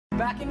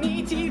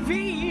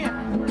BalconyTV.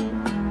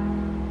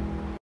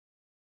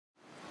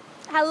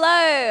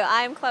 Hello,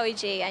 I'm Chloe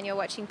G and you're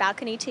watching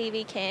Balcony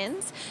TV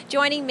Cairns.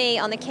 Joining me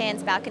on the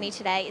Cairns balcony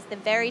today is the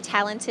very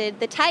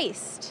talented The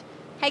Taste.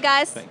 Hey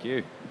guys. Thank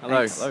you.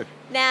 Hello. Hello.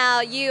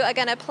 Now you are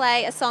going to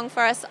play a song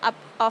for us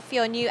off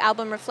your new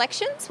album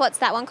Reflections. What's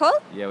that one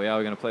called? Yeah, we are.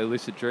 We're going to play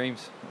Lucid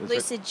Dreams.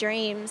 Lucid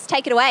Dreams.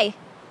 Take it away.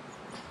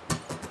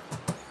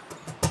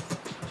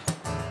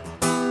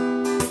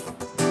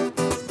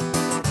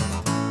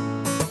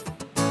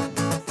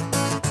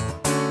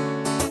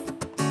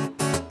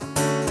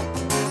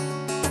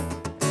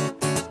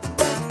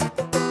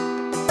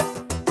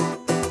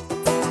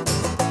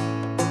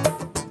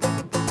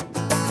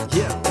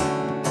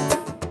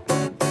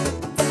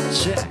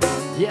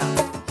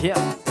 Yeah.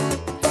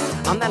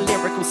 I'm that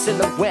lyrical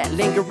silhouette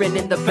lingering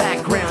in the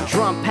background,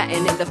 drum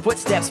pattern in the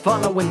footsteps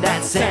following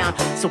that sound.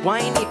 So I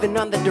ain't even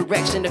on the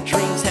direction of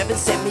dreams. Heaven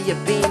sent me a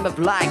beam of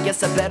light.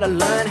 Guess I better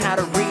learn how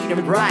to read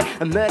and write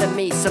and murder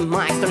me some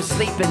mics. Don't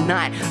sleep at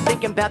night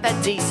thinking about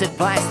that decent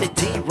advice that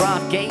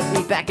D-Rob gave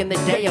me back in the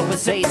day I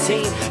was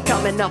 18.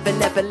 Coming off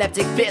an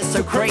epileptic fit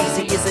so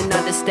crazy is an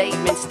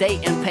understatement.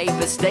 Stating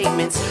paper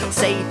statements,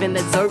 saving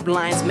the dope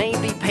lines.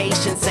 Maybe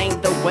patience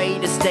ain't the way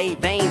to stay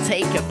vain.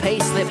 Take a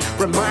payslip,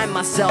 remind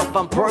myself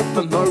I'm broke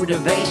for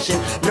motivation.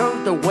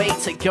 Know the way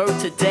to go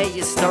today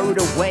is stowed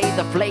away.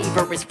 The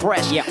flavor is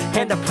fresh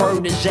and a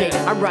protege.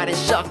 I'm riding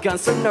shotgun,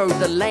 so know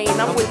the lane.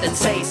 I'm with the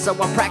taste, so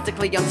I'm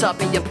practically on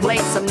top of your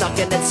place. I'm not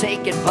gonna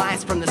take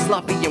advice from the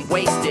sloppy and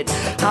wasted.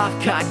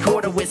 Half-cut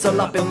quarter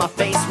whistle up in my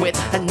face with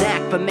a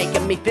knack for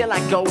making me feel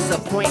like goals are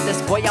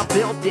pointless. Boy, I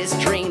built this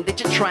dream that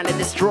you're trying to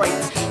destroy.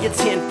 You're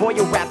 10 for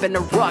you're wrapping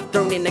a rock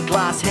thrown in a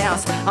glass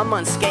house. I'm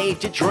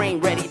unscathed, your dream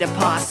ready to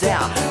pass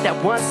out.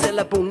 That one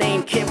syllable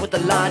name kid with a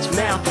large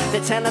mouth.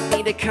 They're telling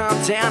me to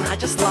calm down, I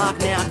just laugh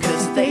now,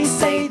 cause they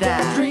say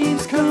that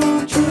dreams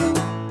come true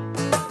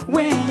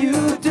when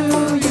you do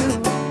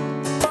you.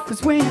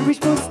 Cause when you reach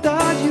for the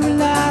stars, you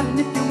alive, and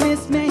if you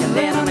miss, man, you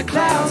land on the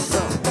clouds.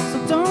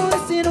 So don't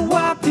listen to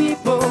what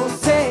people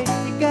say,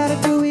 you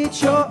gotta do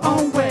it your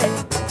own way.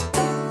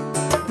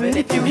 But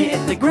if you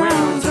hit the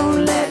ground,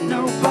 don't let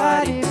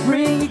nobody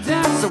bring you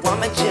down. So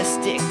I'ma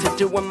just stick to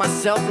doing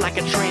myself like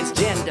a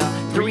transgender.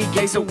 3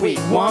 days a week,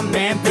 one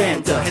man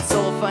bender. It's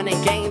all fun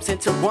and games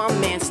until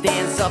one man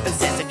stands up and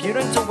says, if you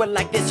don't do it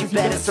like this, you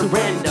better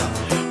surrender.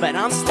 But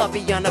I'm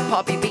sloppy on a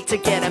poppy beat to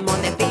get them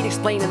on their feet,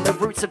 explaining the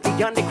roots of the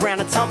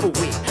underground and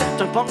tumbleweed.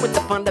 Don't funk with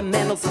the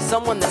fundamentals of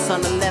someone that's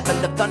on the level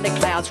of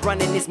thunderclouds,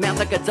 running his mouth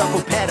like a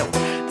double pedal.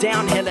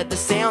 Downhill at the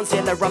sounds,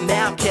 hiller, I'm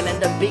out killing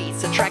the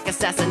beats. A track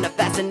assassin, a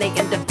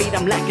fascinating defeat.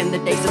 I'm lacking the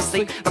days of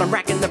sleep, but I'm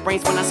racking the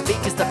brains when I speak,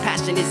 cause the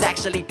passion is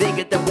actually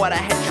bigger than what I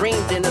had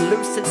dreamed. In a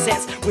lucid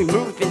sense, we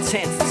move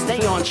intense and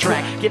stay on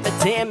track. Give a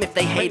damn if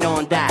they hate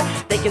on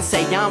that. They can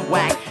say I'm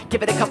whack,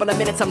 give it a couple of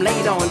minutes, I'm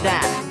late on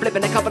that.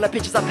 Flipping a couple of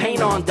pictures, I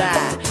paint on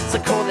that. So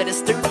call it a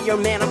studio,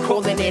 man, I'm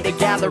calling it a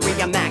gallery.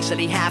 I'm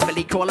actually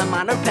happily calling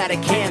my notepad a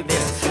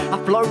canvas. I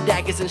flow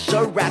daggers and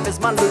show rappers,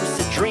 my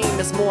lucid dream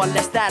is more or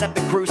less that of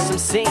a gruesome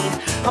scene.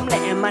 I'm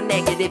letting my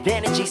negative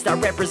energy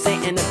start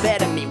representing a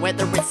better me.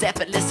 Whether it's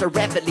effortless or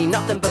effortlessly,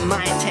 nothing but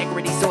my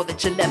integrity's all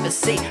that you'll ever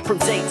see. From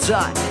day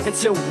dot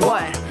until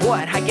what?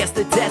 I guess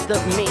the death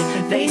of me.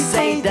 They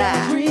say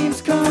that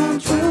dreams come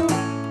true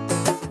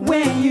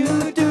when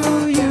you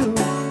do you.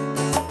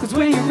 Cause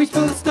when you reach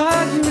for the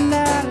stars, you're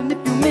alive, and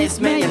if you miss,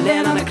 man, you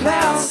land on the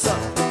clouds. So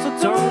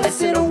don't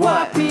listen to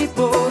what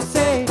people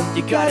say,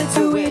 you gotta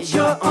do it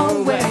your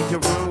own way.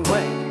 Your own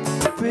way.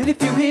 But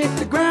if you hit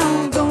the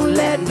ground, don't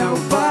let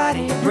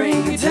nobody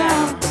bring you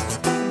down.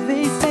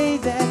 They say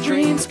that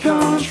dreams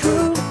come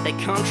true, they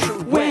come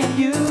true when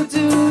you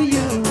do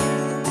you.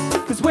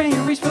 Cause when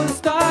you reach for the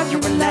stars,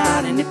 you're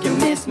alive, and if you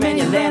miss, man,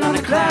 you land on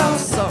the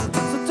clouds. So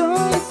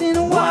don't listen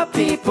to what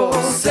people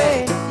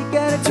say, you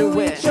gotta do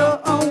it your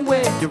own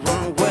way. Your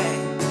own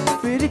way.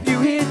 But if you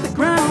hit the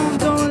ground,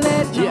 don't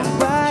let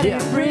nobody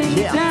bring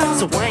you down.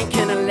 So I ain't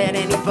gonna let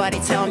anybody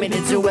tell me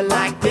to do it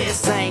like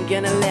this. I ain't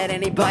gonna let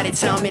anybody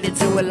tell me to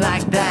do it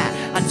like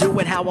that. I do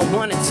it how I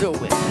wanna do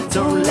it.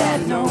 Don't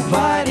let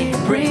nobody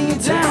bring you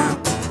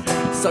down.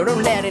 So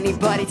don't let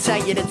anybody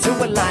tell you to do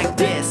it like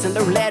this, and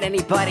don't let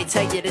anybody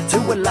tell you to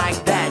do it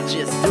like that.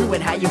 Just do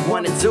it how you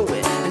wanna do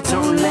it, and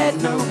don't let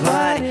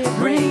nobody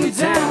bring you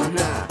down.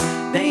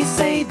 They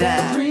say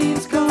that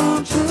dreams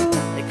come true,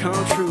 they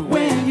come true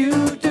when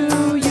you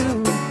do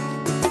you.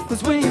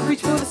 Cause when you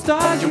reach for the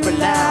stars, you're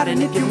alive,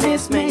 and if you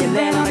miss, man, you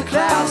land on the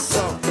clouds.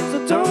 So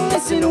don't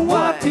listen to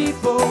what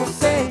people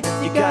say,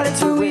 you gotta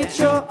do it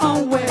your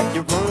own way.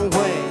 Your own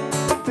way.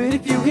 But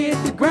if you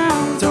hit the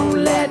ground,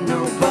 don't let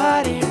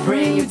nobody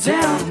bring you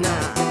down.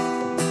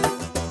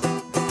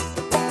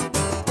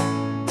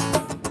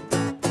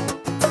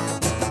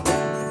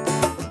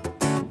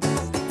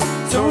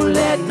 Don't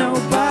let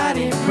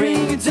nobody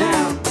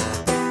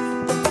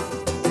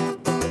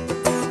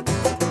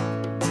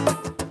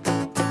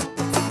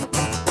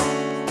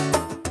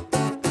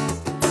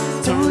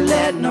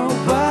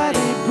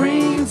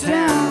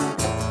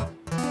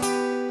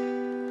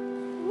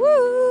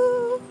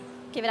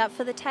up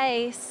for the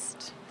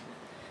taste.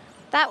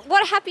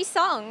 What a happy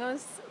song. I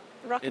was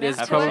rocking It is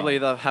out to probably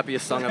the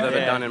happiest song I've ever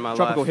done in my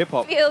Tropical life. hip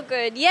hop. Feel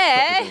good,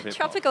 yeah. Tropical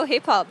Tropical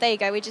hip hop. There you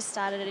go. We just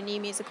started a new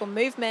musical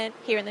movement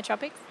here in the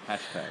tropics.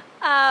 Hashtag.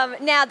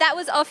 Now that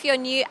was off your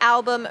new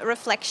album,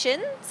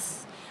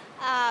 Reflections.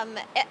 Are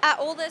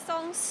all the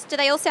songs? Do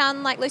they all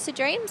sound like Lucid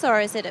Dreams, or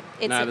is it?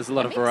 No, there's a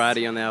lot of mix?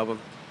 variety on the album.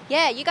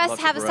 Yeah, you guys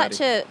Lots of have variety.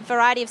 such a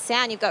variety of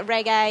sound. You've got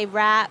reggae,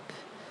 rap.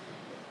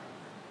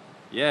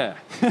 Yeah.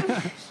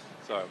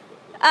 Sorry.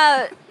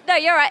 No,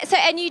 you're right. So,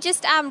 and you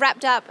just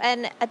wrapped up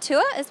a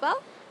tour as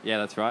well. Yeah,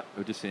 that's right.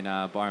 We're just in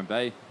Byron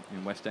Bay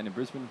in West End in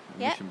Brisbane,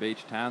 Yep. Mission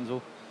Beach,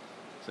 Townsville.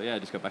 So yeah, I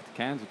just got back to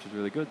Cairns, which is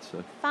really good.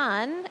 So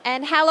Fun.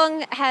 And how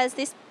long has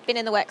this been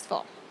in the works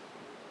for?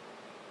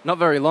 Not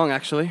very long,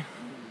 actually.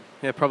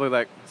 Yeah, probably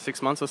like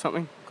 6 months or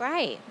something.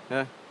 Great.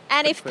 Yeah.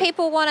 And if Perfect.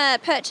 people want to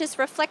purchase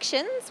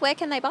Reflections, where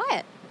can they buy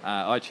it?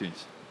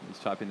 iTunes.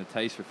 Just type in the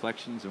taste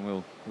Reflections, and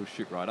we'll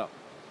shoot right up.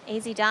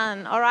 Easy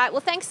done. All right.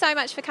 Well, thanks so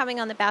much for coming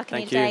on the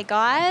balcony Thank you. today,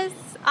 guys.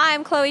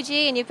 I'm KLOE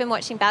G, and you've been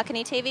watching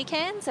Balcony TV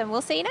Cairns, and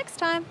we'll see you next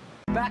time.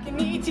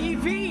 Balcony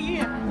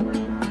TV.